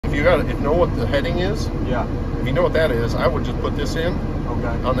if you know what the heading is, Yeah. if you know what that is, I would just put this in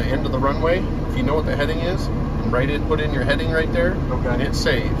on the end of the runway. If you know what the heading is, and put in your heading right there, and hit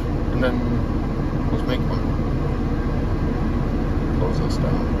save, and then let's make one. Close this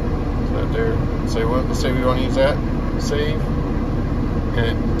down. Is that there? Let's say we want to use that. Save, and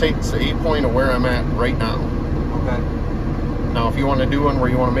it takes the A point of where I'm at right now. Okay. Now, if you want to do one where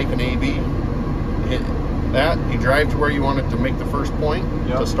you want to make an AB, hit that. You drive to where you want it to make the first point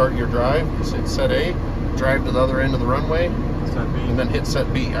to start your drive. You hit set A, drive to the other end of the runway, set B, and then hit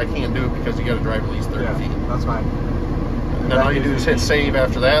set B. I can't do it because you got to drive at least 30 feet. That's fine. And then all you do is hit save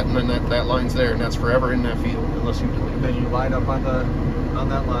after that, and then that line's there, and that's forever in that field unless you delete it. Then you line up on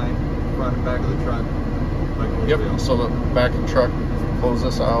that line, front and back of the truck. Yep. So the back of the truck. Close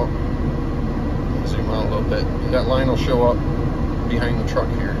this out. Zoom out a little bit. That line will show up behind the truck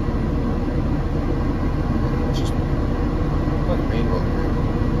here. Just like main one here.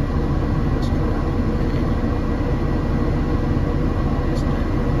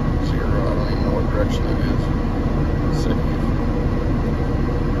 Zero. I don't even know what direction it is. Save.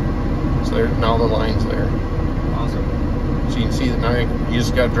 So there. Now the line's there. Awesome. So you can see that now you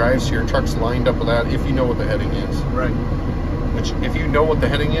just got to drive so your truck's lined up with that if you know what the heading is. Right. Which, if you know what the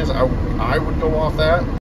heading is, I would go off that.